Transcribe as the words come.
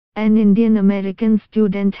An Indian-American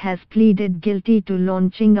student has pleaded guilty to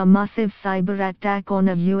launching a massive cyber attack on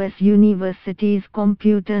a U.S. university's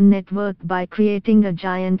computer network by creating a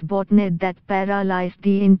giant botnet that paralyzed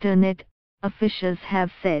the internet, officials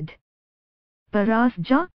have said. Paras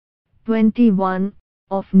Jha, 21,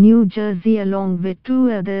 of New Jersey along with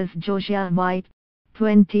two others, Josiah White,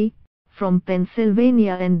 20, from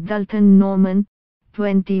Pennsylvania, and Dalton Norman,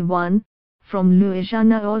 21, from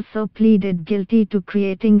Louisiana, also pleaded guilty to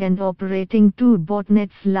creating and operating two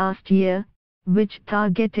botnets last year, which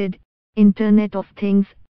targeted Internet of Things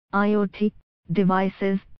 (IoT)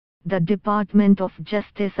 devices, the Department of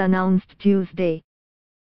Justice announced Tuesday.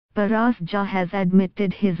 Paras Jha has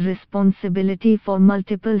admitted his responsibility for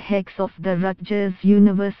multiple hacks of the Rutgers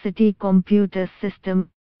University computer system,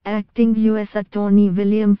 acting U.S. Attorney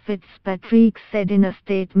William Fitzpatrick said in a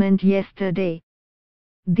statement yesterday.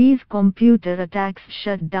 These computer attacks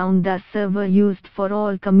shut down the server used for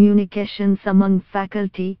all communications among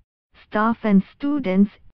faculty, staff and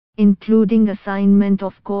students, including assignment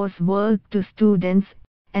of coursework to students,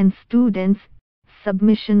 and students'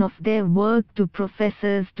 submission of their work to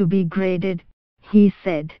professors to be graded, he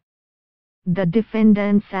said. The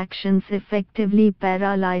defendant's actions effectively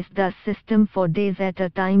paralyzed the system for days at a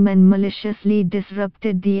time and maliciously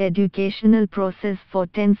disrupted the educational process for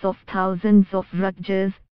tens of thousands of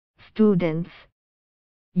Rutgers students.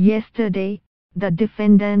 Yesterday, the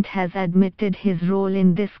defendant has admitted his role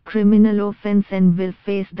in this criminal offense and will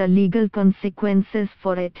face the legal consequences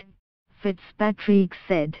for it, Fitzpatrick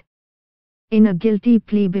said. In a guilty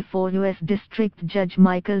plea before U.S. District Judge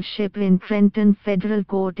Michael Shipp in Trenton Federal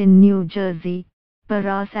Court in New Jersey,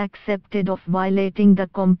 Paras accepted of violating the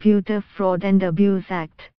Computer Fraud and Abuse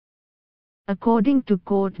Act. According to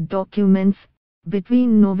court documents,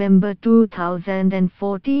 between November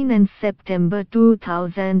 2014 and September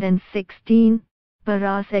 2016,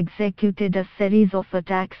 Paras executed a series of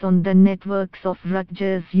attacks on the networks of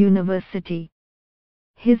Rutgers University.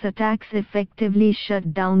 His attacks effectively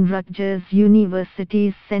shut down Rutgers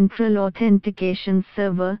University's central authentication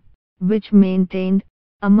server, which maintained,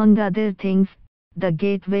 among other things, the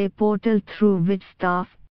gateway portal through which staff,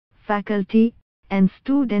 faculty, and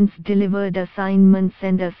students delivered assignments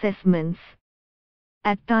and assessments.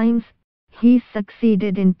 At times, he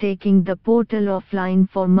succeeded in taking the portal offline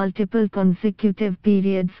for multiple consecutive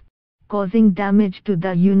periods, causing damage to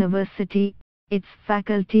the university, its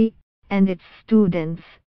faculty, and its students.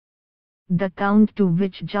 The count to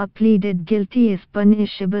which Jha pleaded guilty is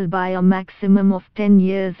punishable by a maximum of 10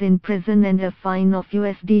 years in prison and a fine of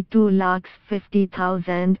USD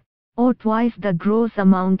 250,000, or twice the gross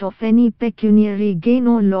amount of any pecuniary gain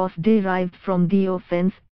or loss derived from the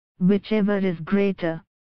offense, whichever is greater.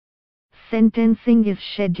 Sentencing is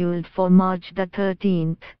scheduled for March the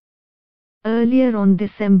 13th. Earlier on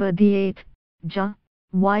December the 8th, Jha,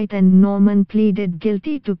 White and Norman pleaded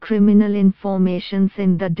guilty to criminal informations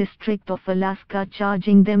in the District of Alaska,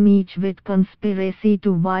 charging them each with conspiracy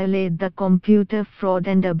to violate the Computer Fraud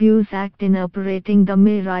and Abuse Act in operating the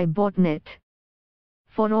Mirai botnet.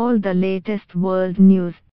 For all the latest world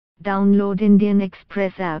news, download Indian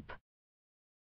Express app.